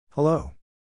Hello.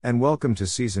 And welcome to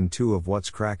Season 2 of What's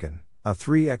Crackin', a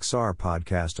 3XR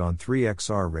podcast on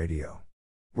 3XR Radio.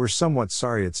 We're somewhat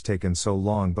sorry it's taken so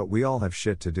long, but we all have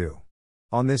shit to do.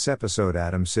 On this episode,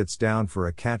 Adam sits down for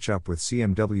a catch-up with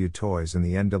CMW Toys and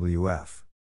the NWF.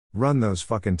 Run those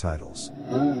fucking titles.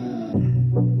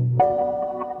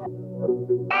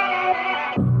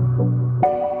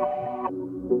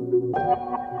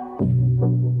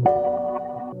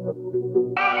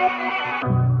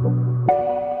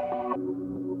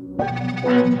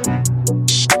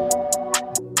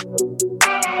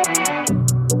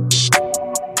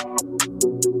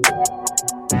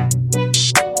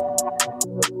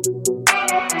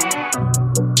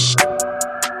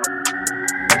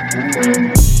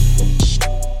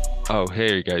 Oh,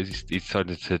 here he goes. He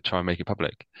decided to try and make it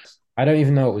public. I don't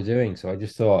even know what we're doing, so I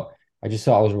just thought I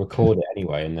was record it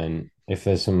anyway, and then if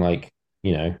there's some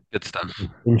Good stuff.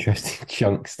 interesting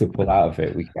chunks to pull out of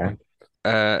it, we can.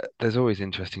 There's always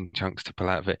interesting chunks to pull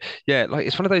out of it. Yeah, like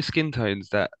it's one of those skin tones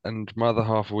that, and my other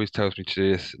half always tells me to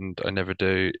do this, and I never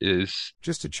do, is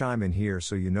Just to chime in here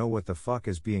so you know what the fuck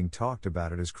is being talked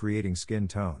about, it is creating skin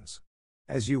tones.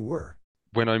 As you were.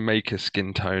 when I make a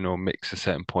skin tone or mix at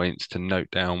certain points to note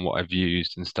down what I've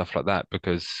used and stuff like that,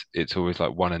 because it's always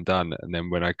like one and done. And then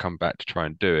when I come back to try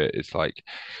and do it, it's like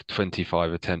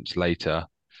 25 attempts later.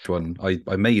 One. I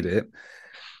made it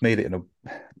in a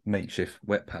makeshift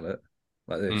wet palette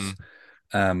like this.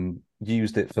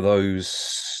 Used it for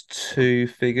those two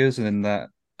figures and then that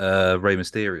Rey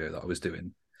Mysterio that I was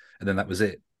doing, and then that was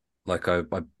it. Like I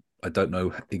don't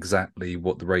know exactly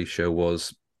what the ratio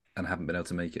was, and haven't been able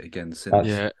to make it again since.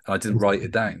 Yeah. And I didn't write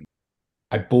it down.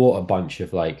 I bought a bunch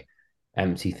of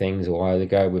empty things a while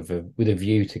ago with a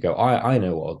view to go. I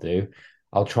know what I'll do.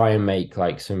 I'll try and make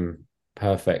like some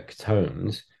perfect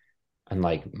tones and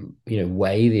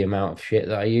weigh the amount of shit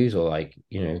that I use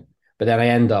but then I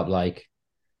end up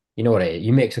you know what it is?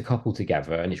 You mix a couple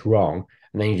together and it's wrong,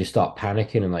 and then you just start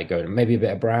panicking and going maybe a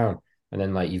bit of brown, and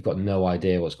then you've got no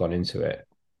idea what's gone into it.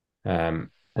 And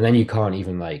then you can't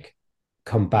even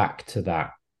come back to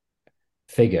that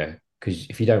figure, because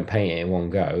if you don't paint it in one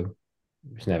go,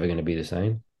 it's never going to be the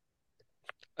same.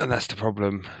 And that's the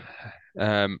problem.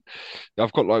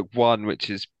 I've got like one which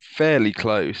is fairly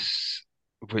close,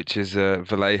 which is a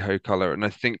Vallejo color. And I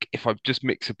think if I just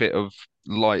mix a bit of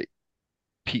light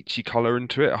peachy color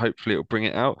into it, hopefully it'll bring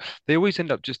it out. They always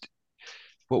end up just,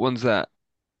 what one's that?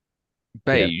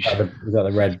 Yeah, Beige. we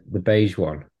got the beige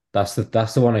one. That's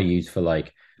the one I use for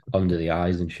under the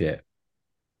eyes and shit.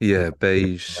 Yeah,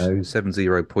 beige Nose.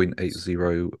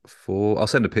 70.804. I'll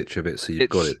send a picture of it so you've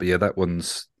got It's it. But yeah, that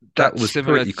that's was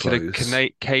similar pretty to the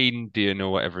close. Canadian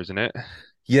or whatever, isn't it?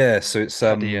 Yeah, so it's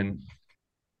Canadian.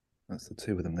 that's the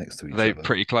two of them next to Are each they other.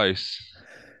 pretty close?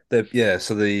 Yeah,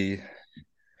 so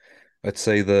I'd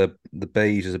say the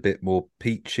beige is a bit more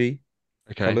peachy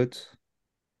Okay. coloured.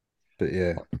 But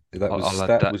yeah, I'll add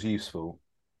that that. was useful.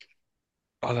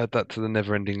 I'll add that to the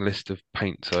never-ending list of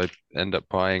paints I end up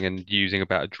buying and using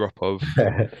about a drop of.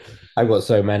 I've got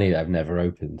so many that I've never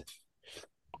opened.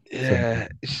 So Yeah,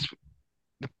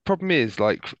 the problem is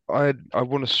I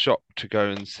want to shop to go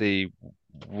and see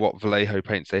what Vallejo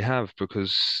paints they have,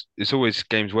 because it's always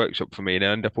Games Workshop for me, and I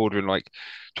end up ordering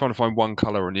trying to find one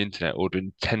color on the internet,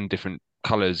 ordering 10 different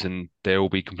colors, and they all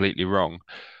be completely wrong.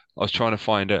 I was trying to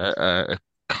find a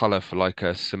color for like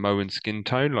a Samoan skin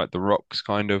tone, like the rocks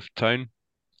kind of tone.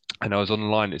 And I was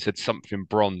online, it said something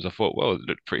bronze. I thought, well, it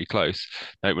looked pretty close.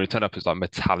 No, when it turned up, it's like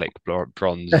metallic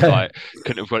bronze. It's like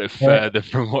couldn't have got it there, further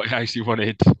from what I actually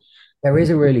wanted. there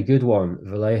is a really good one,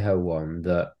 Vallejo one,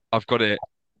 that I've got it.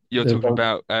 You're the talking one,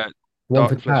 about one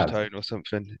for dark flesh Taz. tone or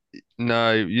something.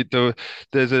 No,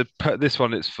 there's this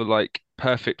one. It's for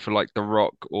perfect for like the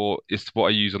rock, or it's what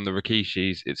I use on the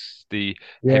Rikishis. It's the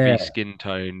heavy Yeah. skin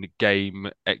tone game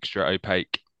extra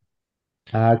opaque.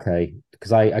 Okay.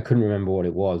 Because I couldn't remember what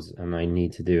it was, and I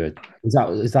need to do it. Is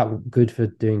that good for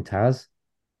doing Taz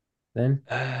then?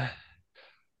 I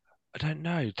don't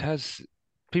know. Taz,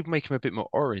 people make him a bit more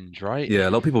orange, right? Yeah,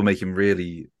 a lot of people make him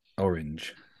really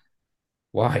orange.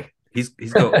 Why? He's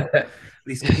got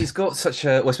he's got such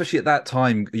a, well, especially at that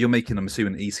time, you're making, I'm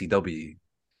assuming, ECW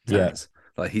Yeah. Taz.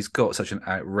 Like he's got such an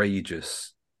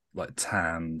outrageous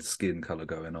tan skin color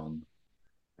going on.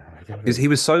 I don't Because know. he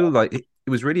was so it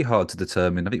was really hard to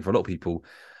determine, I think, for a lot of people,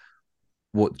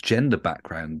 what gender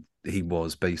background he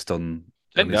was based on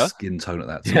his Gender. skin tone at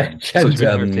that Yeah, time. So it's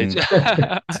gender.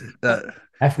 heritage. Uh,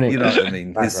 Ethnic you know what I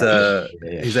mean? background.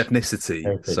 Yeah, His ethnicity.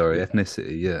 heritage. Sorry, Yeah.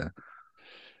 ethnicity. Yeah,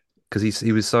 because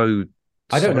he was so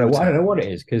I don't know what tanned.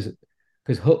 it is,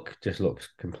 because Hook just looks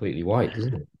completely white,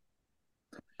 doesn't it?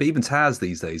 But even Taz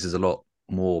these days is a lot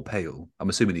more pale. I'm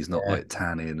assuming he's not Yeah. like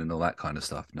tanning and all that kind of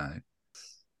stuff. No.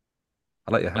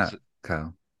 I like your hat,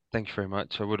 Cal. Thank you very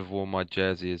much. I would have worn my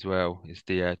jersey as well. It's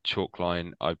the chalk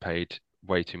line. I paid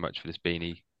way too much for this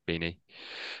beanie.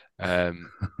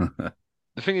 Um,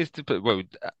 the thing is, well,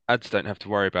 ads don't have to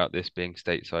worry about this being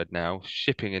stateside now.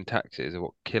 Shipping and taxes are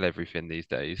what kill everything these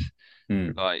days.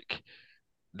 Hmm. Like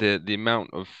the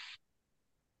amount of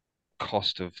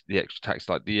cost of the extra tax,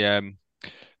 like the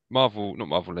Marvel, not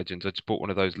Marvel Legends. I just bought one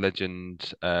of those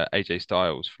Legend AJ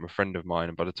Styles from a friend of mine,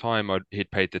 and by the time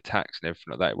he'd paid the tax and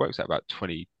everything like that, it works out about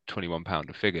 21 pound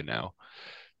a figure now.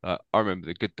 I remember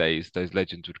the good days; those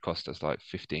Legends would cost us like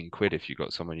 15 quid if you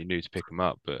got someone you knew to pick them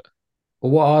up. But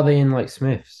Well, what are they in like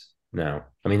Smiths now?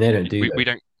 I mean, they don't do we those.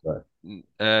 don't. But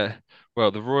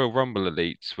Well, the Royal Rumble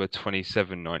Elites were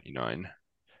 27.99.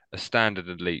 A standard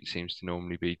Elite seems to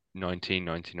normally be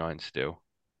 19.99 still.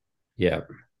 yeah,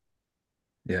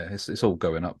 Yeah, it's all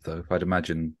going up though. I'd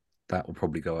imagine that will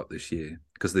probably go up this year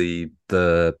because the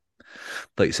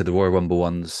like you said, the Royal Rumble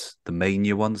ones, the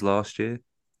Mania ones last year,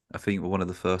 I think were one of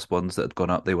the first ones that had gone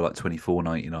up. They were like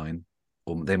 24.99,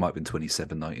 or they might have been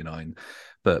 27.99.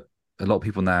 But a lot of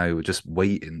people now are just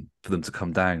waiting for them to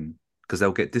come down because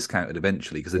they'll get discounted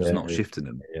eventually because they're just yeah, not shifting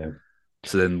them. yeah,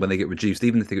 So then when they get reduced,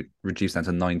 even if they get reduced down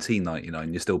to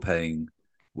 19.99, you're still paying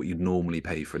what you'd normally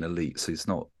pay for an Elite. So it's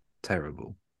not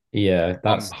terrible. yeah. I'm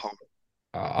That's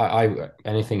I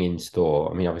anything in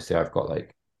store. I mean, obviously, I've got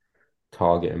like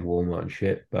Target and Walmart and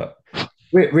shit, but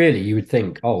really, you would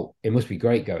think, oh, it must be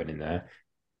great going in there.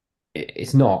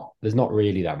 It's not. There's not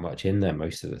really that much in there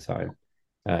most of the time.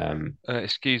 Um,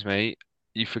 Excuse me,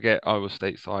 you forget I was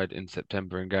stateside in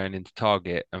September and going into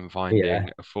Target and yeah, finding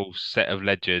a full set of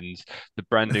Legends, the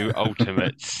brand new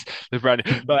Ultimates, the brand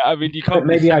new, like, I mean, you but can't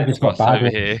be maybe I selling just to got us bad over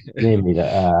ones here. near me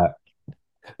that.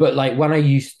 But like when I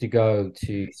used to go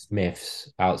to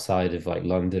Smiths outside of like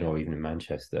London or even in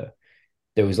Manchester,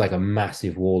 there was like a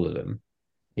massive wall of them.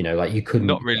 You know, like you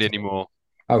Not couldn't. really anymore.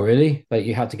 Oh, really? Like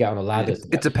you had to get on a ladder to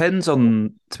It get to depends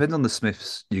on the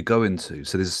Smiths you go into.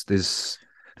 So there's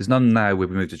none now where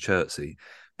we moved to Chertsey,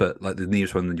 but like the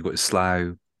nearest one, then you've got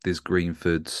Slough, there's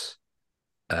Greenford's,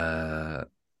 uh,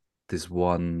 there's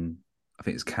one I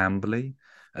think it's Camberley,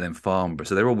 and then Farnborough.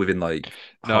 So they're all within like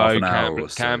half No, an hour or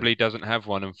so. Camberley doesn't have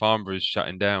one, and Farnborough's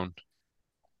shutting down.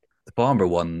 The Farnborough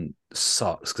one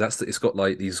sucks because it's got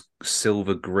like these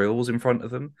silver grills in front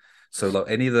of them. So like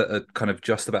any that are kind of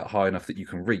just about high enough that you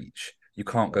can reach, you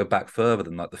can't go back further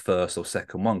than like the first or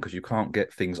second one because you can't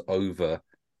get things over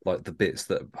like the bits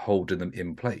that are holding them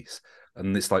in place.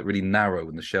 And it's like really narrow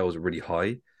and the shelves are really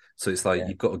high. So it's like yeah,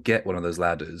 you've got to get one of those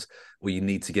ladders or you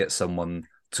need to get someone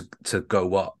to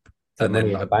go up. it's like And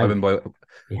money then in the I bank. remember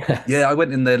Yeah, yeah, I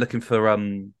went in there looking for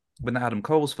when the Adam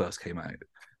Coles first came out.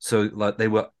 So like they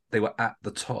were at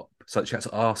the top. So you had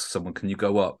to ask someone, can you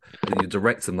go up? And you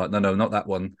direct them like, no, not that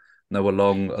one. No,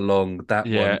 along that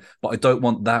Yeah, one. But I don't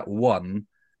want that one.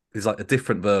 There's like a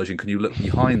different version. Can you look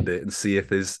behind it and see if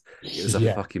there's a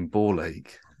yeah. fucking ball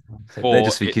ache? It's like, They're or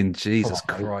just it, thinking, come Jesus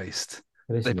on, mate. Christ.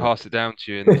 they Listen, pass it down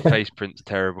to you, and the face print's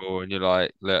terrible, and you're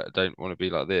like, look, I don't want to be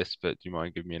like this, but do you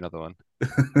mind giving me another one?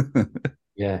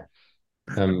 yeah.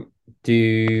 Um,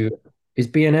 do is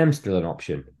B&M still an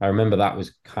option? I remember that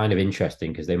was kind of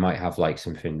interesting because they might have like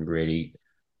something really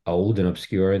old and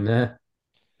obscure in there.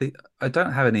 I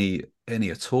don't have any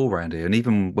at all around here. And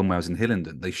even when I was in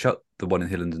Hillingdon, they shut the one in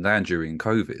Hillingdon down during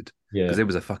COVID because Yeah. there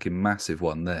was a fucking massive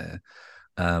one there.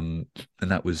 And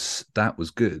that was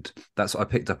good. That's I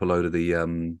picked up a load of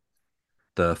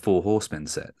the Four Horsemen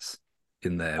sets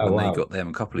in there Oh when they wow. got them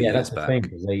a couple of Yeah, years that's the thing back.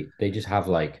 because they just have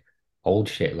like old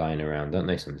shit lying around, don't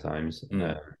they? Sometimes,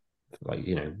 Mm. like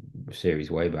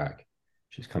series way back,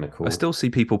 which is kind of I cool. still see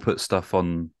people put stuff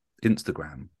on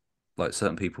Instagram. Like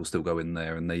certain people still go in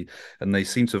there and they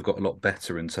seem to have got a lot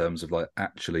better in terms of like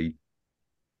actually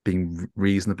being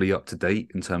reasonably up to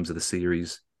date in terms of the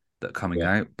series that are coming Yeah.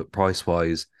 out. But price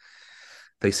wise,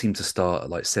 they seem to start at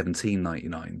like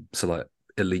 17.99. So like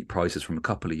elite prices from a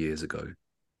couple of years ago.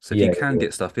 So if you Yeah. can Yeah.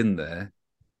 get stuff in there,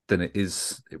 then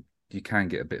you can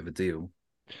get a bit of a deal.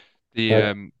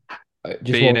 The Uh,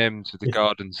 just one. B&M's with the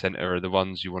garden centre are the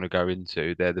ones you want to go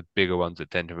into. They're the bigger ones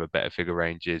that tend to have a better figure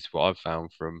ranges. What I've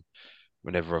found from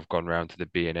whenever I've gone around to the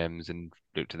B&M's and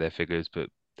looked at their figures, but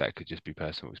that could just be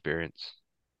personal experience.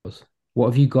 What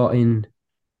have you got in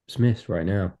Smiths right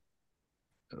now?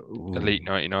 Elite Ooh,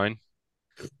 99.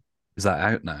 is that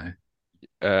out now?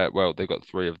 Well, they got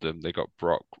three of them. They got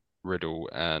Brock, Riddle,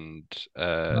 and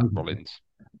Okay. Rollins.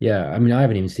 Yeah, I mean, I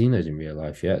haven't even seen those in real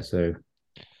life yet. So,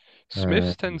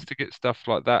 uh, Smiths tends to get stuff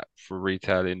like that for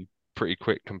retailing pretty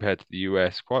quick compared to the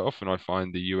US. Quite often I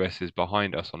find the US is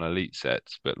behind us on elite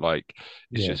sets, but like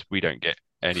it's Yeah. just we don't get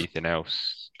anything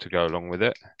else to go along with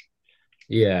it.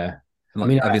 Yeah. And I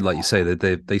mean, I mean, like you say,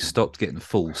 they stopped getting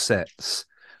full sets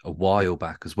a while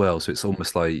back as well. So it's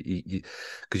almost like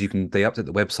because you can they update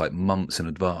the website months in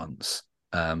advance,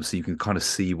 so you can kind of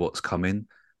see what's coming.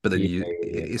 But then yeah,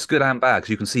 yeah, it's good and bad because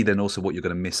you can see then also what you're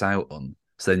going to miss out on.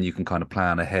 So then you can kind of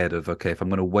plan ahead of okay, if I'm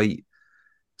going to wait,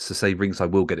 so say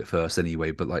Ringside will get it first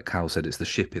anyway. But like Cal said, it's the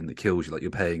shipping that kills you. Like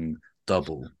you're paying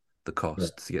double the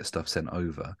yeah, cost to get stuff sent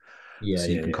over. yeah, So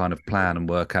you yeah, can yeah. kind of plan and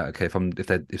work out okay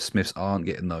if Smiths aren't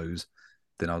getting those,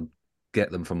 then I'll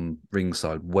get them from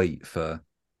ringside, wait for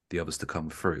the others to come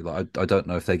through. Like I don't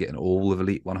know if they're getting all of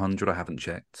Elite 100. I haven't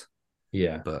checked,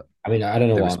 Yeah. but I mean, I don't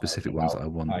know there are what I'm specific talking ones that about. I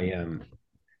want. I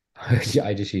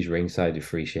I just use Ringside with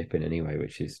free shipping anyway,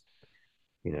 which is,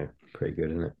 pretty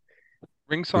good, isn't it?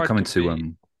 We're Ringside coming can to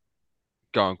be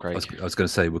go on, I was Craig. I was going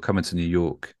to say we're coming to New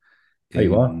York Oh,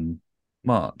 you are? in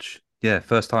March. Yeah,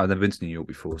 first time I've never been to New York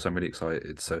before, so I'm really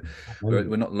excited. So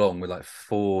we're not long. We're like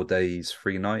 4 days,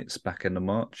 3 nights back in the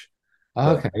March.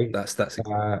 Oh, But okay.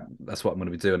 Uh, that's what I'm going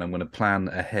to be doing. I'm going to plan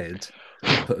ahead,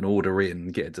 put an order in,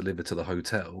 get it delivered to the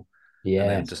hotel, and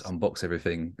then just yes. unbox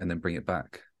everything and then bring it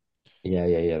back. Yeah,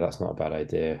 yeah, yeah. That's not a bad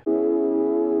idea.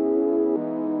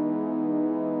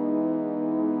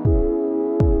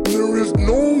 There is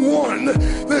no one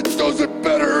that does it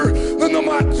better than the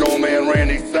Macho Man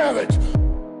Randy Savage.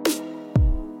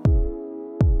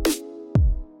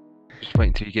 Just wait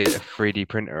until you get a 3D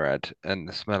printer ad and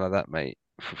the smell of that, mate.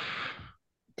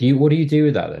 What do you do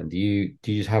with that then? Do you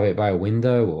just have it by a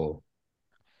window, or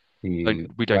do Don't you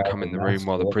we don't wear come a in the room mask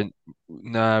while the or print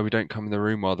No, we don't come in the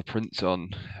room while the print's on.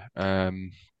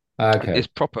 Um okay. it's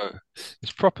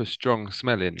proper strong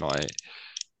smelling, like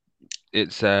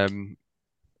it's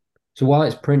So while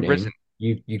it's printing, resin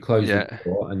you close the yeah.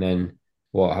 door and then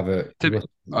what have a you Tip- must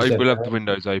you I said will have the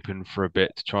windows open for a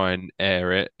bit to try and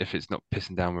air it if it's not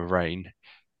pissing down with rain.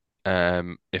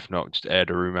 If not, just air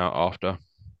the room out after.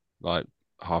 Like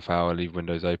half hour, leave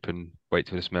windows open, wait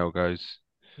till the smell goes.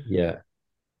 yeah.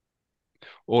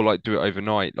 Or like do it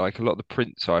overnight. Like a lot of the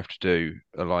prints I have to do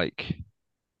are like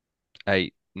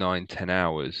 8, 9, 10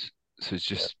 hours. So it's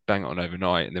just bang it on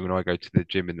overnight. And then when I go to the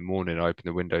gym in the morning, I open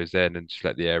the windows then and just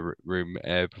let the room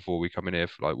air before we come in here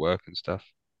for like work and stuff.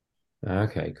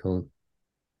 Okay, cool.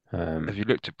 Have Um you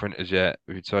looked at printers yet?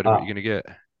 Have you decided what uh, you're gonna get?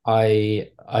 I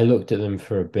looked at them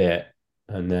for a bit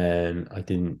and then I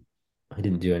didn't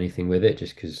do anything with it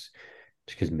just because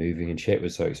moving and shit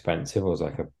was so expensive. I was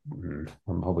like, I'm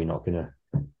probably not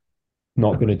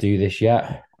gonna do this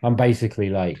yet. I'm basically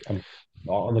like I'm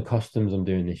on the customs I'm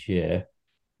doing this year.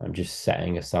 I'm just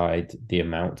setting aside the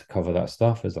amount to cover that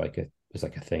stuff as like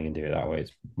a thing and do it that way.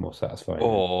 It's more satisfying.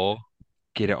 Or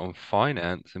get it on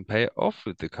finance and pay it off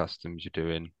with the customs you're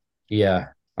doing. Yeah,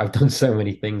 I've done so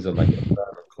many things on like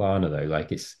Klarna though.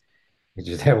 Like it's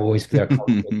just they're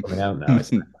constantly coming out now.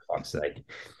 It's like, for fuck's sake.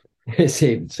 It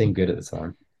seemed good at the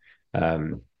time.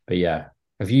 But yeah,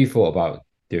 have you thought about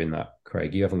doing that,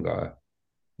 Craig? You haven't got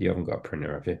a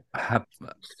printer, have you? I have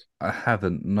I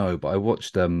haven't no, but I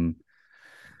watched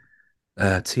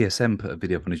TSM put a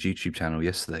video up on his YouTube channel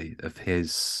yesterday of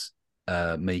his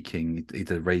making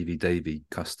either Ravy Davy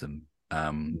custom.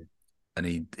 And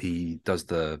he does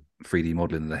the 3D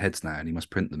modeling of the heads now and he must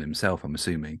print them himself, I'm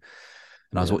assuming.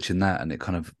 And I was Yeah. watching that and it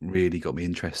kind of really got me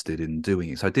interested in doing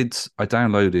it. So I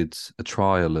downloaded a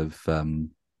trial of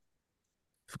forgotten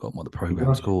what the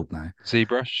program's ZBrush? called now.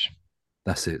 ZBrush.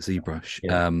 That's it, ZBrush.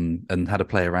 Yeah. And had to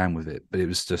play around with it. But it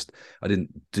was just I didn't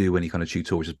do any kind of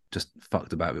tutorials, just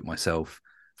fucked about with myself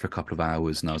for a couple of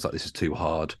hours and I was like, this is too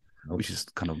hard, which is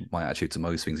kind of my attitude to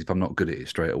most things. If I'm not good at it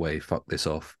straight away, fuck this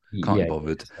off. Can't be Yeah.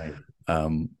 bothered. Yeah.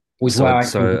 Um Which is so why I can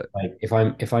so like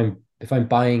if I'm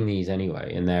buying these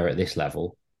anyway and they're at this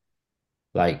level,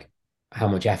 like how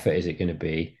much effort is it going to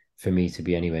be for me to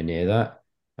be anywhere near that?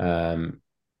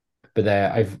 But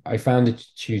I found a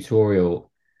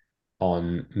tutorial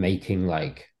on making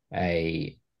like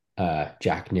a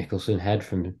Jack Nicholson head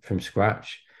from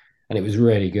scratch, and it was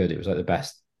really good. It was like the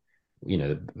best,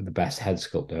 the best head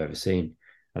sculpt I've ever seen.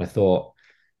 And I thought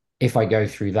if I go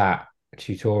through that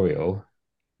tutorial,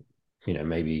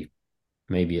 maybe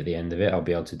at the end of it I'll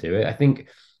be able to do it. I think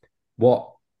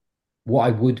what what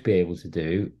I would be able to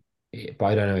do, but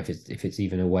I don't know if it's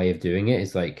even a way of doing it,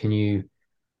 is like can you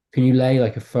lay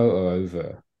like a photo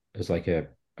over as like a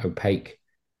opaque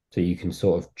so you can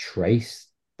sort of trace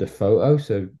the photo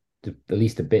so at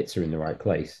least the bits are in the right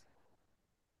place.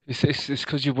 It's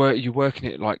because you're working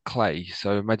it like clay.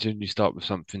 So imagine you start with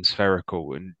something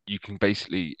spherical, and you can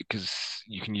basically, because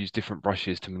you can use different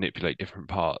brushes to manipulate different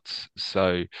parts.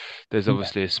 So there's Yeah,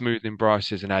 obviously a smoothing brush,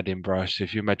 there's an adding brush. So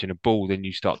if you imagine a ball, then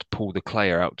you start to pull the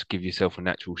clay out to give yourself a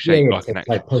natural yeah, shape, yeah. like So an it's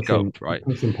like actual sculpt, right?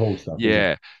 push and pull stuff, isn't it?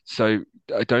 Yeah. So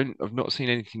I've not seen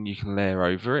anything you can layer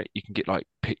over it. You can get like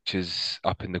pictures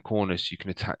up in the corners. You can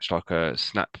attach like a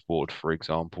snap board, for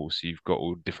example. So you've got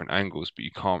all different angles, but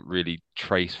you can't really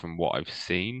trace from what I've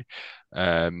seen.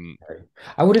 Um, Okay.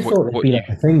 I would have thought there'd what be you like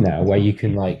a thing now where you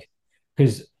can like,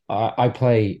 because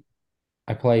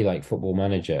I play like Football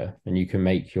Manager, and you can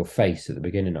make your face at the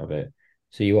beginning of it.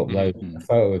 So you upload mm, a Mm.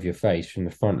 photo of your face from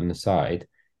the front and the side,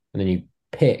 and then you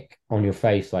pick on your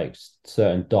face like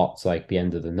certain dots, like the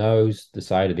end of the nose, the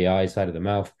side of the eye, side of the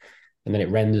mouth, and then it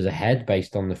renders a head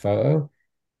based on the photo,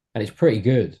 and it's pretty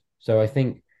good. So I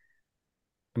think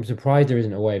I'm surprised there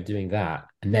isn't a way of doing that,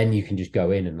 and then you can just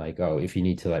go in and like, oh, if you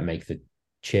need to like make the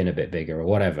chin a bit bigger or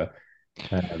whatever.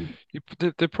 Um,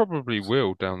 they probably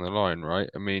will down the line, right?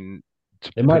 I mean,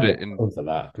 to there might put be a it in, button for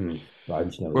that, but I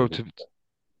just never. well,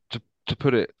 to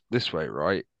put it this way,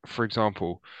 right? For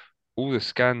example, all the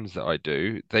scans that I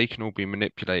do, they can all be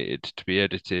manipulated to be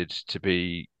edited, to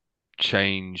be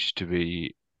changed, to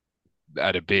be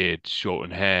add a beard,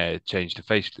 shorten hair, change the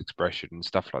facial expression and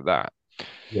stuff like that.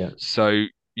 Yeah. So,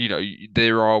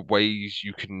 there are ways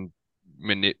you can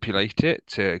manipulate it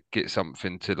to get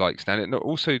something to like stand it. No,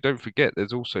 also don't forget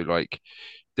there's also like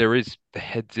there is the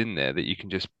heads in there that you can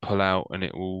just pull out and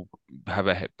it will have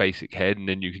a basic head and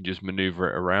then you can just maneuver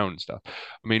it around and stuff.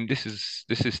 I mean, this is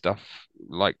stuff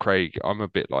like Craig. I'm a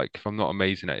bit like if I'm not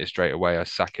amazing at it straight away, I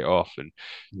sack it off. And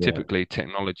Yeah. typically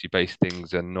technology based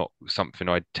things are not something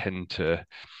I tend to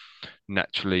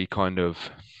naturally kind of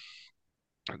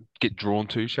get drawn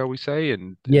to, shall we say,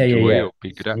 and Yeah, yeah, enjoy yeah. or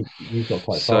be good at. You've got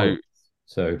quite So followers,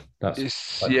 so that's it's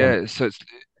quite fun. yeah, so it's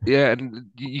yeah, and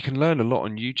you can learn a lot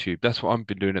on YouTube. That's what I've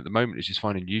been doing at the moment is just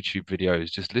finding YouTube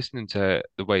videos, just listening to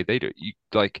the way they do it. You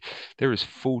like there is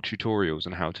full tutorials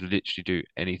on how to literally do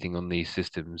anything on these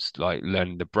systems, like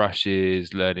learning the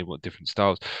brushes, learning what different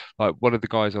styles. Like one of the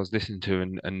guys I was listening to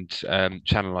and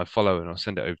channel I follow, and I'll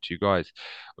send it over to you guys.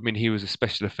 I mean, he was a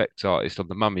special effects artist on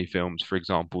the Mummy films, for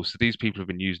example. So these people have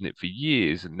been using it for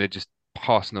years, and they're just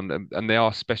passing on them, and they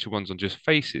are special ones on just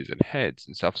faces and heads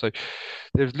and stuff. So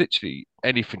there's literally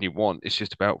anything you want. It's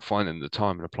just about finding the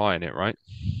time and applying it, right?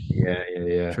 Yeah, yeah,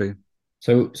 yeah. True.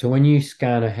 So when you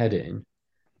scan a head in,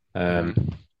 um,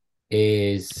 Mm.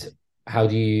 is how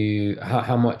do you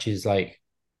how much is like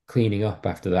cleaning up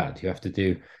after that? Do you have to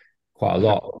do quite a Nothing,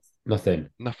 lot? Nothing.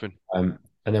 nothing.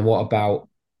 And then what about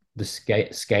the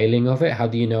scaling of it? How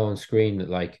do you know on screen that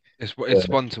like It's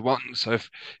one to one. So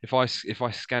if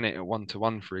I scan it at one to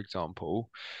one, for example,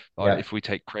 like yeah, if we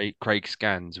take Craig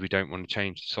scans, we don't want to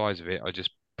change the size of it. I just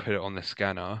put it on the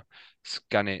scanner,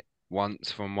 scan it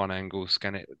once from one angle,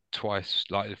 scan it twice,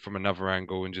 like from another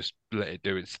angle, and just let it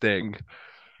do its thing.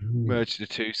 Mm. Merge the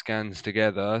two scans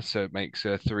together so it makes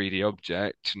a 3D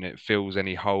object and it fills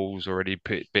any holes or any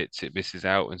bits it misses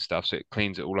out and stuff. So it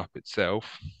cleans it all up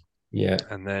itself. Yeah.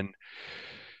 And then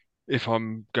if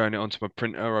I'm going it onto my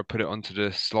printer, I put it onto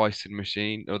the slicing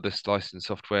machine or the slicing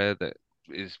software that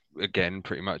is again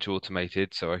pretty much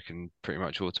automated. So I can pretty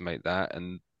much automate that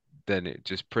and then it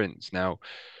just prints. Now,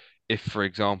 if for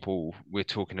example we're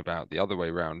talking about the other way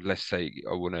around, let's say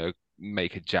I want to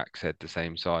make a Jack's head the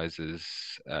same size as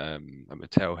a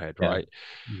Mattel head, Yeah. right?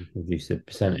 Reduce the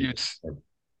percentage.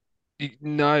 You'd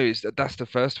no, that's the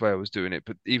first way I was doing it,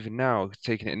 but even now,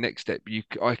 taking it next step,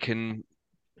 I can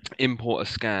import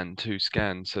a scan, two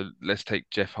scans. So let's take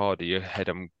Jeff Hardy, a head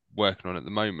I'm working on at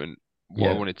the moment. What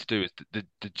I Yeah. wanted to do is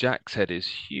the Jack's head is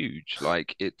huge,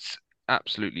 like it's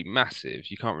absolutely massive.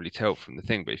 You can't really tell from the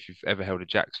thing, but if you've ever held a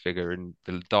Jack's figure in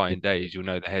the dying days, you'll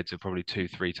know the heads are probably two,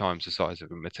 three times the size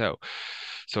of a Mattel.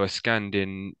 So I scanned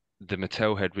in the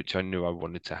Mattel head, which I knew I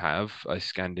wanted to have. I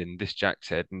scanned in this Jack's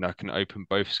head, and I can open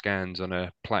both scans on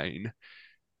a plane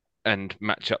and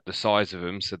match up the size of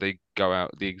them so they go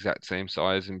out the exact same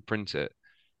size and print it.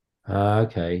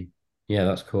 Okay. Yeah,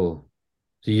 that's cool.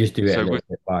 So you just do it a So little with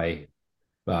bit by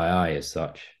eye as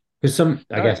such. Because some,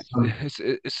 I no, guess some.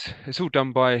 it's all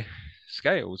done by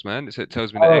scales, man. It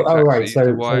tells me the Oh, X right. axis,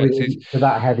 the So Y axis. so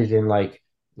that head is in like,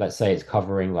 let's say it's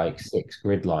covering like six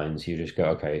grid lines. You just go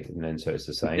okay, and then so it's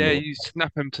the same. Yeah, Or you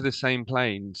snap them to the same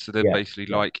plane, so they're yeah, basically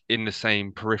yeah, like in the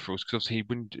same peripherals. Because obviously,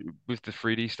 with the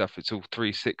 3D stuff, it's all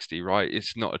 360, right?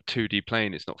 It's not a 2D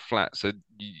plane, it's not flat. So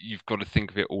you've got to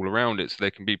think of it all around it. So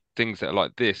there can be things that are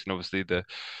like this, and obviously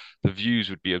the views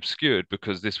would be obscured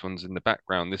because this one's in the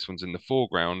background, this one's in the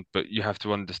foreground, but you have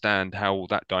to understand how all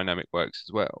that dynamic works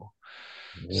as well.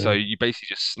 So Yeah. you basically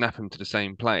just snap them to the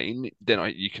same plane.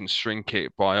 Then you can shrink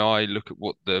it by eye, look at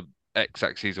what the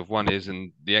x-axis of one is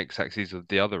and the x-axis of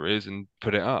the other is, and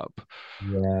put it up.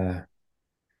 Yeah.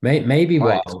 Maybe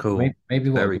what It's cool. maybe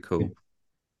what Very a cool.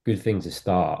 good thing to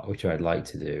start, which I'd like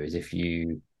to do, is if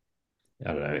you,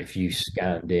 I don't know, if you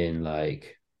scanned in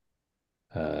like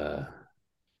uh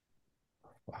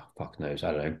fuck knows,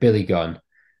 I don't know, Billy Gunn,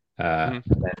 Mhm.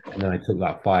 and then I took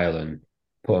that file and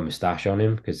put a mustache on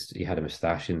him because he had a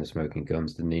mustache in the Smoking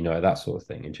Guns, didn't he? Know that sort of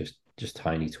thing, and just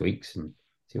tiny tweaks and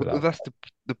see what Well, that. that's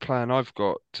the plan I've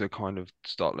got to kind of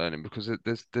start learning because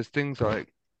there's things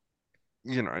like,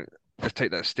 you know, let's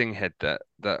take that sting head that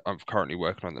I'm currently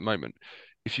working on at the moment.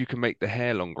 If you can make the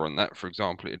hair longer on that, for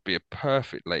example, it'd be a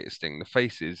perfect latest thing. The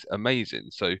face is amazing.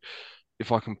 So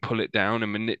if I can pull it down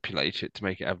and manipulate it to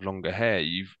make it have longer hair,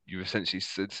 you've essentially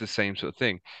it's the same sort of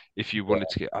thing. If you wanted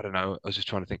to get, I don't know, I was just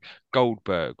trying to think,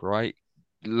 Goldberg, right?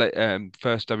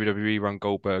 First WWE run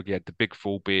Goldberg, he had the big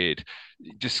full beard.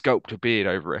 Just sculpt a beard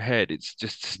over a head. It's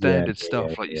just Yeah, standard yeah,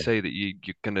 stuff, like you yeah. say, that you're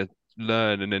gonna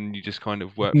learn, and then you just kind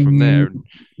of work from there. You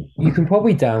And you can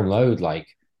probably download like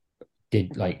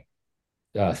did like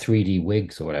 3D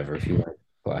wigs or whatever if you want to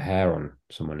put a hair on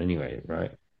someone anyway,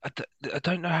 right? I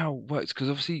don't know how it works because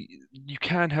obviously you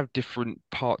can have different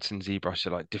parts in ZBrush,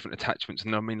 so like different attachments.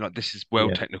 And I mean, like this is well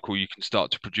Yeah. technical. You can start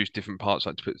to produce different parts,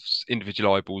 like to put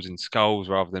individual eyeballs in skulls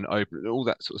rather than open, all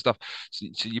that sort of stuff.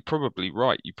 So you're probably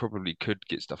right. You probably could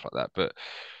get stuff like that, but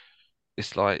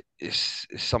it's like it's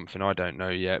something I don't know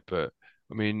yet. But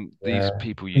I mean, these Yeah.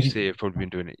 people you see have probably been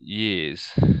doing it years.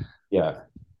 Yeah.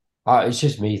 It's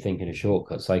just me thinking of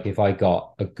shortcuts. Like if I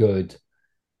got a good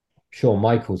Shawn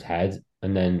Michaels head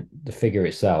and then the figure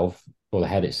itself or the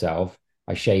head itself,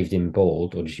 I shaved him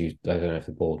bald or just used, I don't know if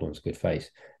the bald one's a good face,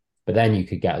 but then you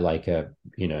could get like a,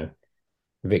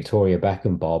 Victoria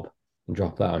Beckham bob and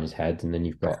drop that on his head. And then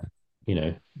you've got,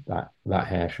 that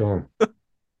hair Shawn. I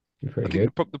Pretty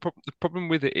think good. the problem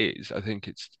with it is, I think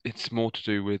it's more to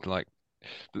do with like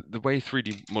the way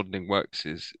 3D modeling works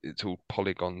is it's all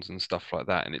polygons and stuff like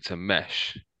that, and it's a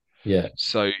mesh. Yeah.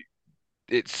 So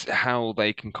it's how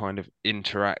they can kind of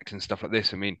interact and stuff like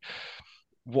this. I mean,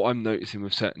 what I'm noticing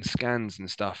with certain scans and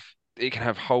stuff, it can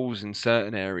have holes in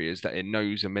certain areas that it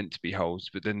knows are meant to be holes,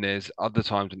 but then there's other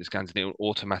times when it scans and it will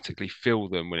automatically fill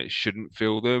them when it shouldn't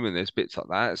fill them, and there's bits like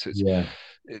that. So Yeah.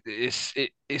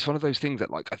 it's one of those things that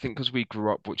like I think because we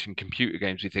grew up watching computer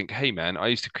games, we think, hey man, I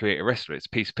used to create a wrestler. It's a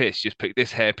piece of piss. Just pick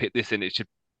this hair, pick this in. It should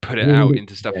put it out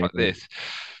into stuff Yeah. like this.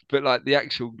 But like the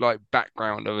actual like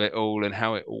background of it all and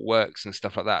how it all works and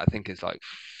stuff like that, I think is like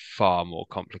far more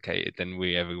complicated than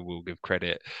we ever will give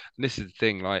credit. And this is the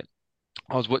thing, like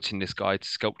I was watching this guy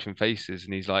sculpting faces,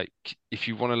 and he's like, if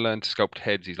you want to learn to sculpt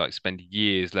heads, he's like, spend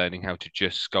years learning how to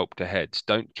just sculpt a heads.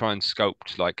 Don't try and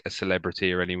sculpt like a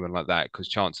celebrity or anyone like that, because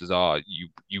chances are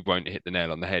you won't hit the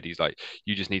nail on the head. He's like,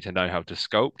 you just need to know how to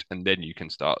sculpt, and then you can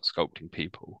start sculpting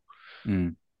people.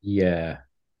 Mm. Yeah.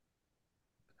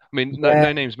 I mean, no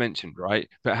Yeah. names mentioned, right?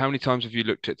 But how many times have you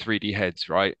looked at 3D heads,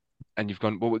 right? And you've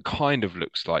gone, well, it kind of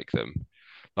looks like them.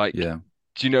 Like, Yeah.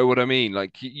 do you know what I mean?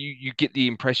 Like you get the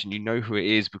impression you know who it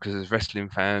is because as wrestling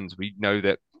fans, we know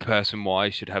that person Y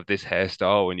should have this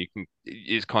hairstyle and you can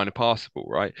it's kind of passable,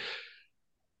 right?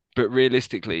 But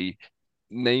realistically,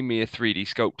 name me a 3D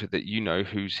sculptor that you know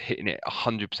who's hitting it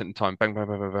 100% of the time. Bang, bang,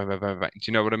 bang, bang, bang, bang, bang, bang. Do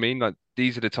you know what I mean? Like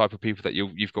these are the type of people that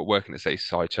you've got working at say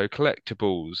Sideshow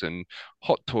Collectibles and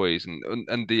Hot Toys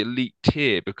and the elite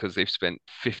tier because they've spent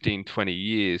 15, 20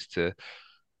 years to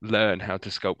learn how to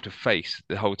sculpt a face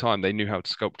the whole time. They knew how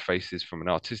to sculpt faces from an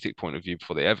artistic point of view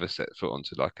before they ever set foot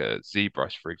onto like a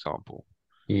ZBrush, for example.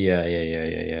 Yeah. Yeah. Yeah.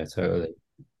 Yeah. Yeah. Totally.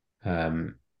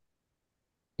 Um,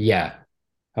 yeah.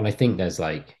 And I think there's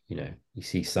like, you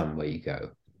see some where you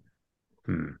go,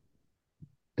 hmm,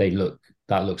 they look,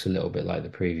 that looks a little bit like the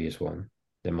previous one.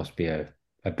 There must be a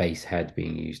base head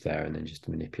being used there and then just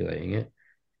manipulating it.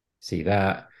 See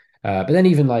that. But then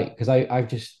even like, because I've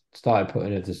just started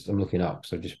putting I'm looking up,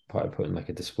 so I've just started putting like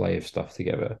a display of stuff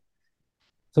together.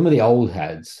 Some of the old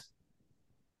heads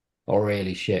are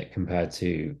really shit compared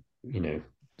to,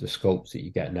 the sculpts that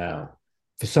you get now.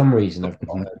 For some reason,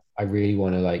 Mhm. I really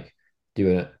want to like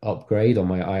do an upgrade on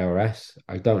my IRS.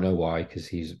 I don't know why, because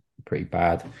he's pretty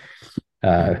bad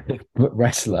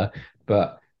wrestler,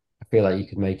 but I feel like you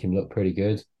could make him look pretty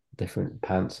good. Different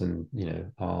pants and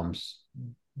arms,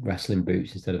 wrestling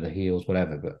boots instead of the heels,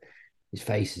 whatever. But his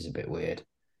face is a bit weird.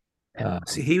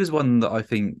 See, he was one that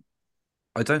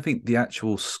I don't think the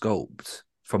actual sculpt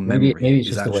from Maybe memory it's is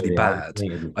just the way actually the eye is bad.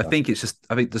 painted and I stuff. think it's just,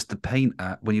 I think just the paint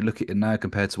app, when you look at it now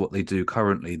compared to what they do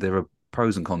currently, there are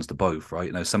pros and cons to both, right?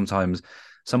 You know, sometimes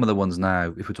some of the ones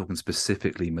now, if we're talking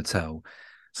specifically Mattel,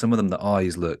 some of them, the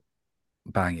eyes look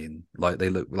banging, like they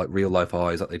look like real life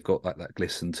eyes, like they've got like that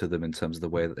glisten to them in terms of the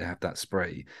way that they have that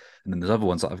spray. And then there's other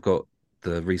ones that I've got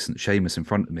the recent Seamus in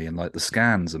front of me, and like the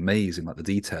scan's amazing, like the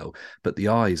detail, but the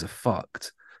eyes are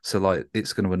fucked. So like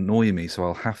it's going to annoy me.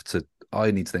 So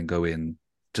I need to then go in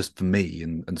just for me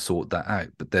and sort that out.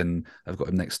 But then I've got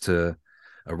him next to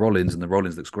a Rollins, and the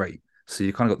Rollins looks great. So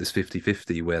you kind of got this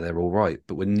 50-50 where they're all right.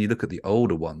 But when you look at the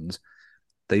older ones,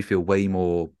 they feel way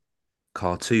more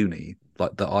cartoony.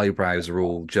 Like the eyebrows are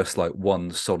all just like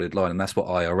one solid line, and that's what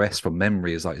IRS from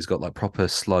memory is like. He's got like proper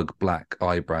slug black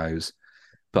eyebrows.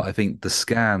 But I think the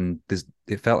scan,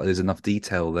 it felt like there's enough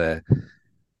detail there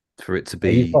for it to You've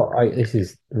be. got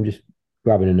I'm just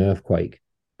grabbing an earthquake,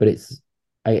 but it's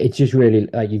just really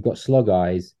like you've got slug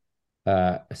eyes,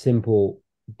 a simple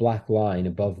black line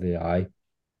above the eye.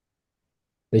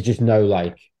 There's just no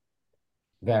like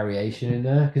variation in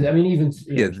there because I mean even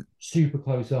Yeah, super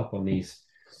close up on these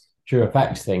true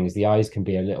effects things, the eyes can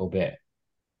be a little bit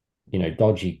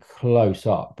dodgy close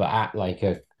up, but at like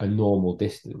a normal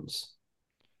distance,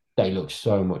 they look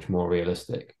so much more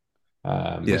realistic.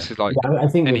 yeah. This is like Yeah, I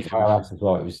think with anything with IRS as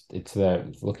well, it's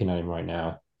looking at him right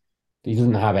now. He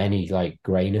doesn't have any like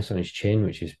grayness on his chin,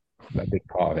 which is a big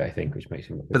part of it, I think, which makes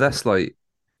him look But different. that's like,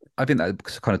 I think that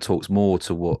kind of talks more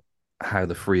to how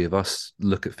the three of us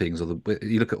look at things, or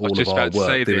you look at I was all of just our about to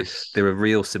say work. this. There are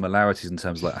real similarities in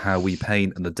terms of like how we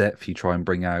paint and the depth you try and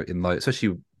bring out in like,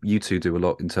 especially you two do a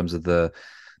lot in terms of the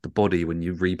body when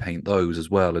you repaint those as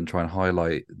well and try and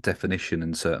highlight definition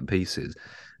in certain pieces,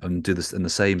 and do this. And the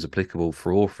same is applicable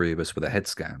for all three of us with the head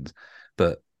scans.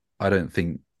 But I don't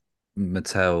think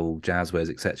Mattel, Jazzwares,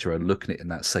 etc., are looking at it in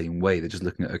that same way. They're just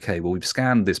looking at, okay, well, we've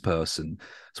scanned this person,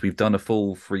 so we've done a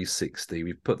full 360.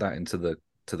 We've put that into the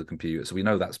computer, so we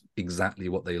know that's exactly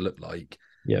what they look like.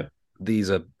 Yeah.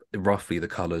 These are roughly the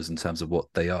colors in terms of what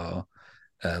they are,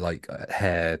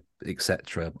 hair,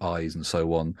 etc., eyes, and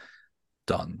so on.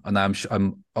 Done. And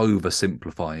I'm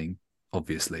oversimplifying,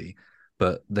 obviously,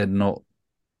 but they're not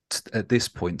at this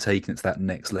point taking it to that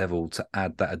next level to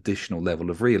add that additional level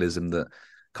of realism that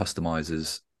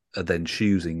customizers are then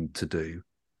choosing to do.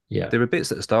 Yeah. There are bits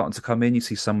that are starting to come in. You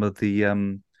see some of the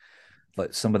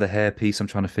like some of the hairpiece. I'm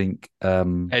trying to think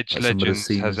Edge like some of the Legends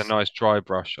has a scenes. nice dry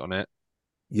brush on it.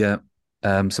 Yeah.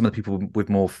 Some of the people with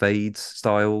more fades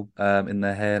style in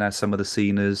their hair now, some of the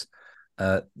sceners.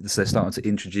 So they're starting to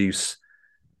introduce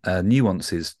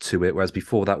nuances to it, whereas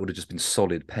before that would have just been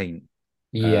solid paint.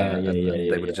 Yeah, yeah, yeah, And yeah,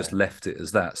 they would have yeah. just left it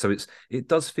as that. So it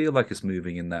does feel like it's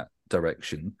moving in that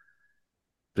direction,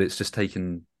 but it's just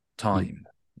taken time.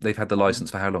 They've had the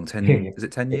license for how long? 10, is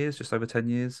it 10 years? Just over 10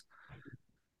 years?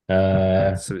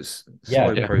 Uh, So it's a yeah,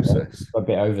 slow Yeah. process. a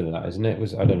bit over that, isn't it?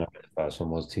 I don't know what the first one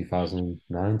was,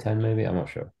 2009, 10 maybe. I'm not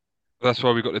sure. That's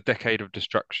why we got the Decade of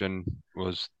Destruction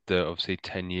was the obviously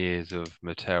 10 years of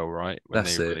Mattel, right? When they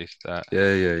That's it. released that.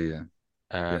 Yeah, yeah, yeah.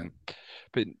 Yeah. Um,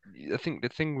 but I think the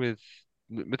thing with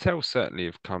Mattel certainly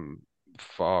have come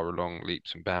far along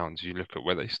leaps and bounds. You look at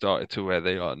where they started to where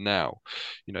they are now.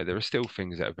 There are still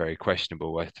things that are very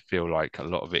questionable. I feel like a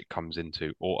lot of it comes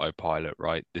into autopilot,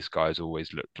 right? This guy's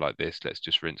always looked like this. Let's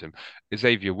just rinse him.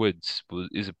 Xavier Woods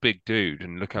is a big dude,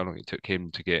 and look how long it took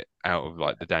him to get out of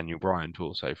like the Daniel Bryan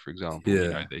torso, for example.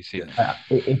 Yeah. They seem Yeah.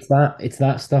 It's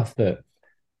that stuff that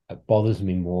bothers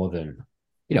me more than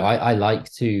I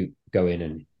like to go in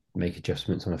and make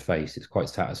adjustments on a face. It's quite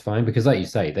satisfying because, like you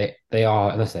say, they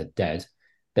are, unless they're dead,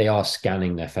 they are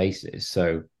scanning their faces,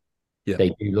 so Yeah. they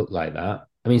do look like that.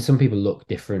 I mean, some people look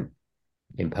different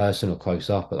in person or close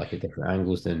up, but like at different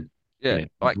angles than yeah, we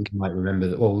like might remember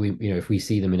that. Well, if we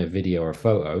see them in a video or a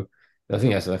photo, I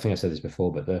think I said this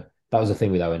before, but that was the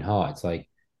thing with Owen Hart. It's like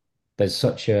there's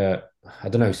such a I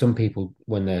don't know. Some people,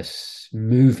 when they're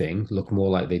moving, look more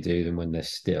like they do than when they're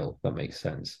still. If that makes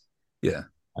sense. Yeah.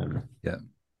 Um, Yeah.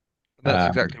 that's um,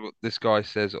 exactly what this guy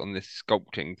says on this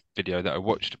sculpting video that I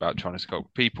watched about trying to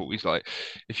sculpt people. He's like,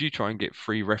 if you try and get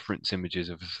free reference images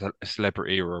of a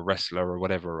celebrity or a wrestler or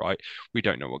whatever, right? We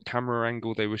don't know what camera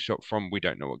angle they were shot from. We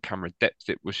don't know what camera depth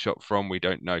it was shot from. We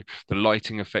don't know the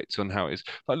lighting effects on how it is.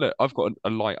 Like, look, I've got a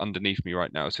light underneath me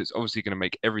right now, so it's obviously going to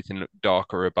make everything look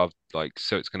darker above, like,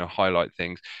 so it's going to highlight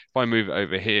things. If I move it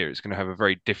over here, it's going to have a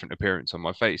very different appearance on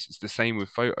my face. It's the same with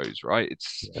photos, right?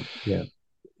 yeah, yeah,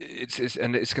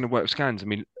 And it's going to work with scans. I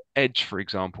mean, Edge, for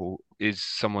example, is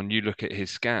someone you look at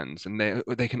his scans, and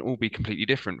they can all be completely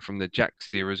different from the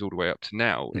Jax eras all the way up to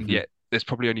now, and Hmm. yet there's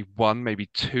probably only one, maybe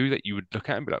two that you would look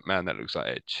at and be like, man, that looks like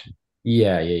Edge.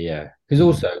 Yeah. Because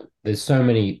also there's so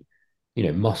many,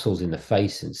 muscles in the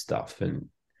face and stuff, and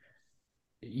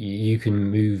you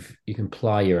can you can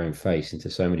ply your own face into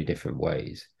so many different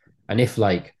ways. And if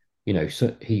like,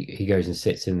 so he goes and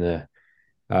sits in the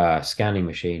scanning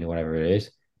machine or whatever it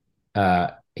is,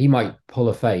 he might pull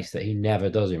a face that he never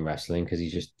does in wrestling because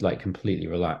he's just like completely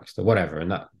relaxed or whatever,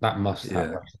 and that must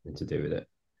have Yeah, something to do with it.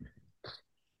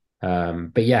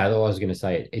 But yeah, I was going to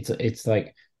say it's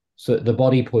like so the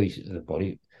body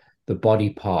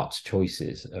parts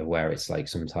choices are where it's like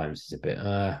sometimes it's a bit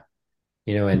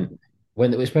and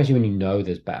when especially when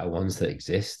there's better ones that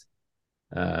exist.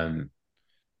 Um,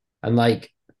 and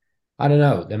like I don't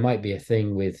know, there might be a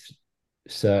thing with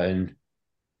certain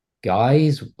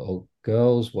guys or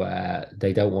girls where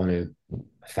they don't want to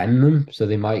offend them, so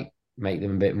they might make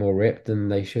them a bit more ripped than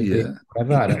they should be. yeah.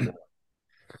 Whatever, I don't know.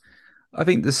 I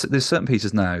think there's certain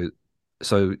pieces now.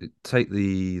 So take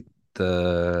the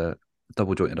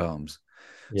double jointed arms.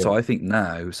 Yeah, So I think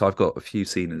now, so I've got a few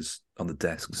Cenas on the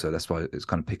desk, so that's why it's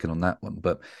kind of picking on that one.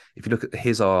 But if you look at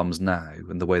his arms now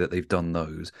and the way that they've done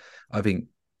those, I think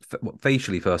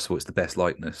facially, first of all, it's the best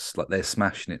likeness. Like they're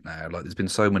smashing it now. Like there's been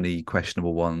so many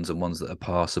questionable ones and ones that are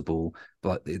passable.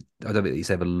 But I don't think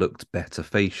he's ever looked better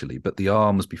facially. But the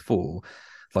arms before,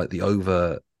 like the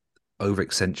over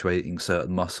accentuating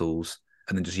certain muscles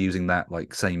and then just using that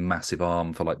like same massive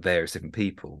arm for like various different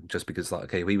people just because like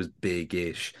okay, he was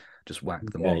big-ish, just whack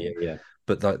them on. yeah.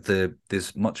 But like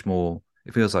there's much more,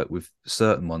 it feels like with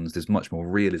certain ones there's much more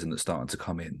realism that's starting to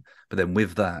come in. But then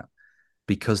with that,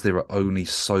 because there are only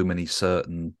so many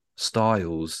certain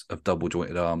styles of double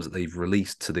jointed arms that they've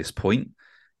released to this point,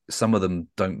 some of them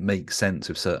don't make sense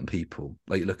with certain people.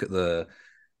 Like you look at the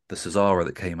Cesaro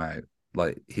that came out,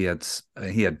 like he had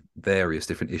various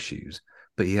different issues,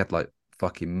 but he had like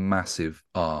fucking massive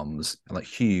arms and like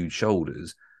huge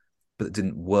shoulders, but it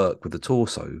didn't work with the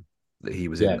torso that he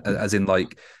was Yeah, in, as in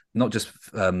like not just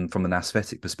from an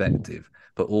aesthetic perspective,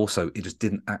 but also it just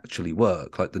didn't actually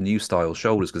work. Like the new style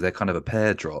shoulders, because they're kind of a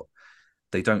pear drop,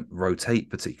 they don't rotate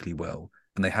particularly well,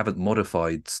 and they haven't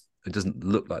modified. It doesn't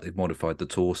look like they've modified the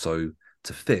torso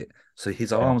to fit, so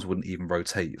his yeah. arms wouldn't even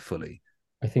rotate fully.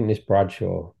 I think this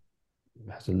Bradshaw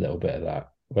has a little bit of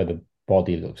that, where the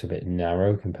body looks a bit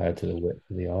narrow compared to the width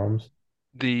of the arms.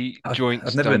 The I've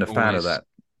joints never been a don't fan of always that.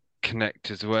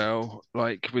 connect as well.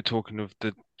 Like we're talking of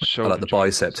the I like shoulder the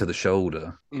bicep joints. to the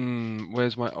shoulder.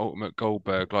 Where's my ultimate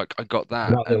Goldberg? Like I got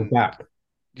that, That little and gap.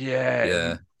 yeah,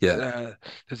 Yeah, yeah.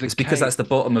 there's a It's because K. that's the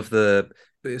bottom of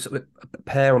it's a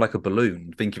pear or like a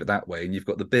balloon. Think of it that way, and you've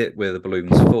got the bit where the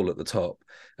balloon's full at the top,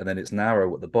 and then it's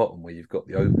narrow at the bottom where you've got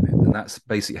the opening, and that's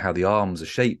basically how the arms are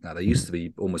shaped now. They used to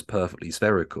be almost perfectly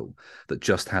spherical, that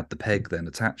just had the peg then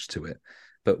attached to it.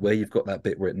 But where you've got that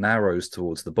bit where it narrows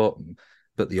towards the bottom,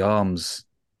 but the arms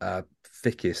are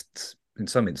thickest in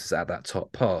some instances at that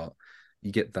top part,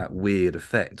 you get that weird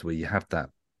effect where you have that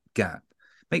gap.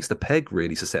 Makes the peg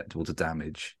really susceptible to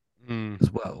damage Mm.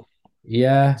 as well.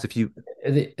 Yeah. So if you,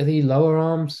 Are the lower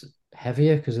arms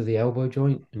heavier because of the elbow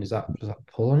joint? And does that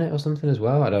pull on it or something as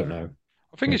well? I don't know.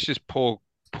 I think it's just poor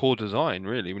design,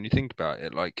 really, when you think about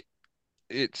it. Like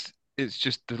it's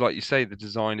just like you say, the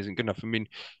design isn't good enough. I mean,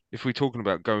 if we're talking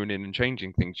about going in and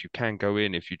changing things, you can go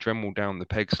in if you Dremel down the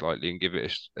peg slightly and give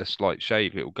it a slight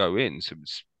shave, it will go in. So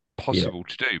it's Yeah. possible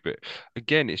to do. But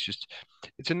again,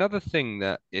 it's another thing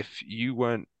that if you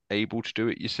weren't able to do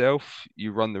it yourself,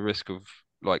 you run the risk of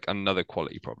like another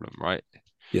quality problem, right?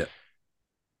 yeah,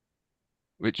 Yeah.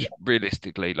 Which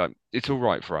realistically, like it's all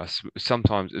right for us.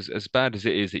 Sometimes, as bad as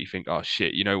it is that you think, oh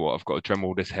shit, you know what, I've got to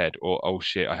Dremel this head, or oh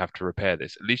shit, I have to repair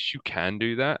this. At least you can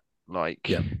do that. Like,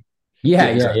 yeah, Yeah, yeah,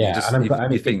 yeah, exactly. You yeah. just And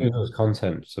you it think, gives us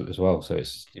content as well. So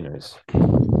it's in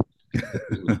some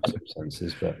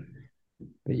senses, but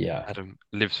yeah. Adam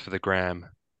lives for the gram.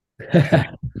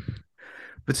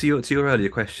 but to your earlier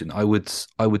question, I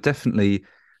would definitely,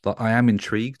 like, I am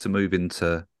intrigued to move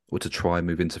into or to try and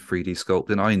move into 3D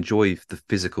sculpting. I enjoy the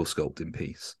physical sculpting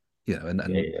piece, Yeah, and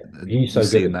yeah. He's you so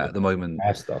see good in at that the at the moment.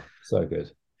 hair stuff. So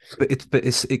good. But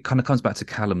it kind of comes back to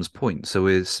Callum's point. So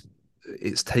it's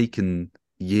taken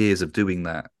years of doing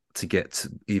that to get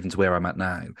even to where I'm at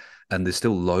now, and there's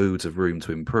still loads of room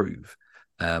to improve.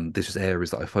 There's just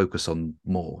areas that I focus on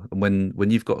more, and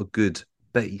when you've got a good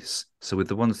base, so with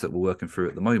the ones that we're working through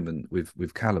at the moment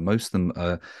with Callum, most of them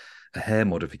are hair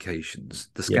modifications.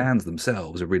 The Yeah. scans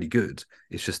themselves are really good.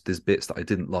 It's just there's bits that I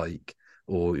didn't like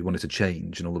or you wanted to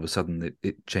change, and all of a sudden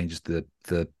it changes the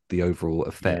overall Yeah,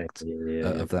 effect yeah.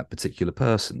 of that particular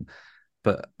person.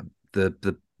 But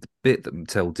the bit that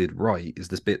Mattel did right is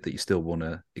this bit that you still want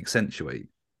to accentuate.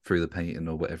 through the painting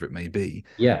or whatever it may be.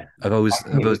 Yeah. But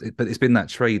it's been that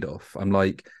trade-off. I'm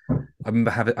like, I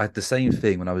remember I had the same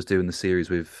thing when I was doing the series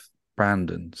with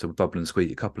Brandon, so with Bubble and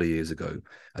Squeak a couple of years ago.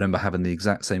 I remember having the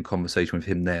exact same conversation with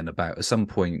him then about at some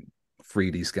point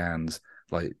 3D scans,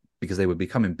 like, because they were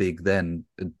becoming big then.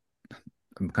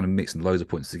 I'm kind of mixing loads of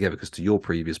points together because to your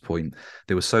previous point,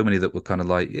 there were so many that were kind of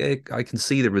like, yeah, I can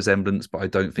see the resemblance, but I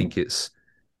don't think it's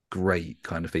great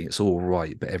kind of thing. It's all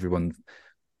right, but everyone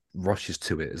rushes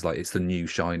to it as like it's the new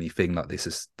shiny thing, like this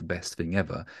is the best thing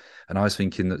ever. And I was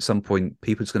thinking at some point,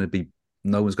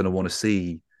 no one's going to want to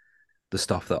see the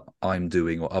stuff that I'm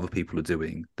doing or other people are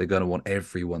doing. They're going to want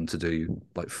everyone to do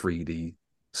like 3D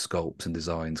sculpts and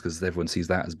designs because everyone sees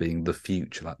that as being the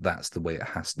future. Like that's the way it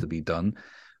has to be done.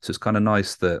 So it's kind of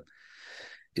nice that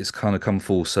it's kind of come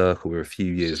full circle. We're a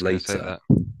few years later.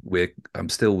 I'm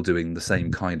still doing the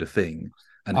same kind of thing,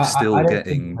 and it's still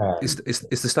getting. It's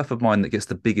the stuff of mine that gets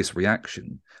the biggest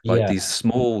reaction. Like these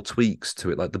small tweaks to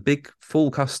it, like the big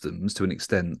full customs to an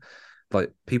extent.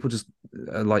 Like people just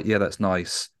are like, yeah, that's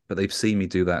nice, but they've seen me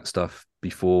do that stuff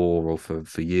before or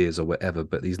for years or whatever.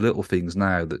 But these little things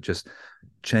now that just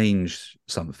change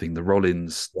something. The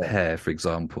Rollins hair, for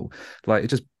example, like it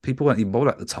just people weren't even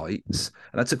bothered at the tights,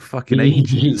 and that took fucking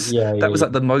ages. That was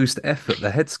like the most effort.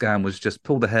 The head scan was just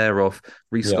pull the hair off,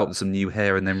 resculpt some new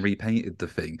hair, and then repainted the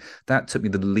thing. That took me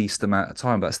the least amount of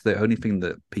time. That's the only thing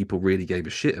that people really gave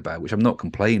a shit about, which I'm not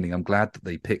complaining. I'm glad that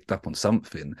they picked up on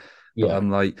something. But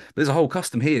I'm like, there's a whole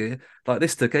custom here. Like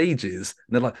this took ages.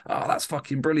 And they're like, oh, that's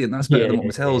fucking brilliant. That's better than what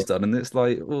Mattel's done. And it's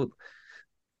like, well,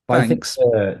 thanks. I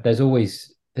think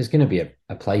there's going to be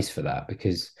a place for that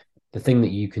because the thing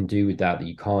that you can do with that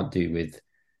you can't do with,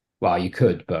 well, you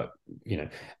could, but you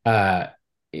know,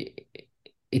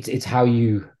 it's how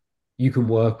you can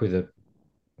work with a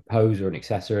pose or an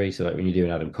accessory. So like when you're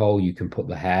doing Adam Cole, you can put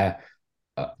the hair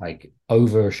like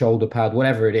over a shoulder pad,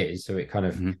 whatever it is, so it kind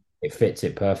of it fits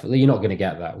it perfectly. You're not going to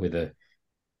get that with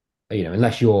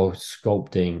unless you're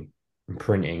sculpting and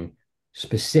printing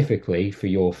specifically for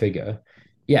your figure.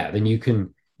 Yeah, then you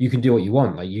can do what you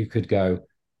want. Like you could go,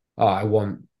 oh, I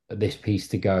want this piece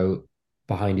to go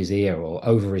behind his ear or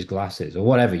over his glasses or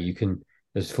whatever.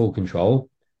 There's full control,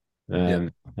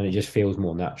 and it just feels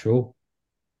more natural.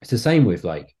 It's the same with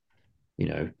like,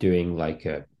 doing like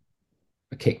a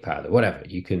kick pad or whatever.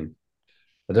 You can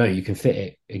fit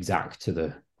it exact to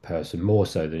the person more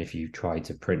so than if you try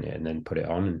to print it and then put it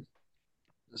on.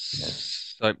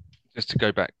 So just to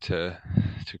go back to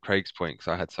Craig's point,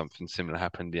 because I had something similar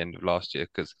happen at the end of last year,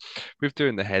 because with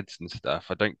doing the heads and stuff,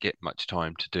 I don't get much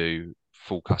time to do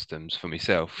full customs for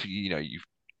myself. You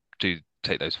do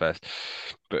take those first,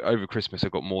 but over Christmas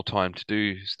I've got more time to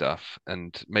do stuff,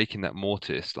 and making that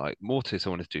Mortis I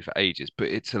wanted to do for ages, but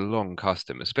it's a long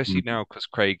custom, especially now because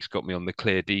Craig's got me on the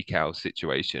clear decal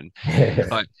situation.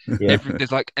 Like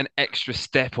there's like an extra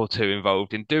step or two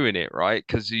involved in doing it, right?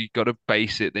 Because you got to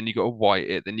base it, then you got to white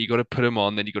it, then you got to put them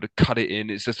on, then you got to cut it in.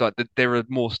 It's just like there are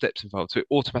more steps involved, so it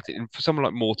automatically, and for someone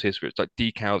like Mortis where it's like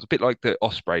decals, a bit like the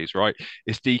Ospreys, right?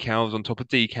 It's decals on top of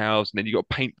decals, and then you got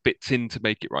to paint bits in to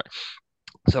make it right.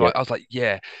 So I was like,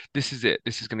 yeah, this is it.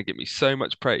 This is going to get me so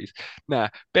much praise. Nah,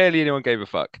 barely anyone gave a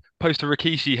fuck. Post a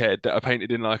Rikishi head that I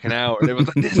painted in like an hour, and it was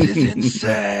like, this is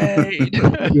insane.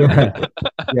 And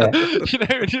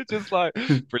you're just like,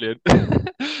 brilliant.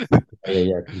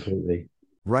 Yeah, completely.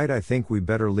 Right, I think we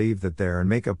better leave that there and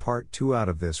make a part 2 out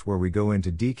of this where we go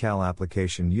into decal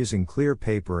application using clear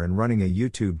paper and running a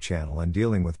YouTube channel and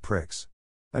dealing with pricks.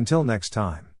 Until next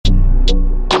time.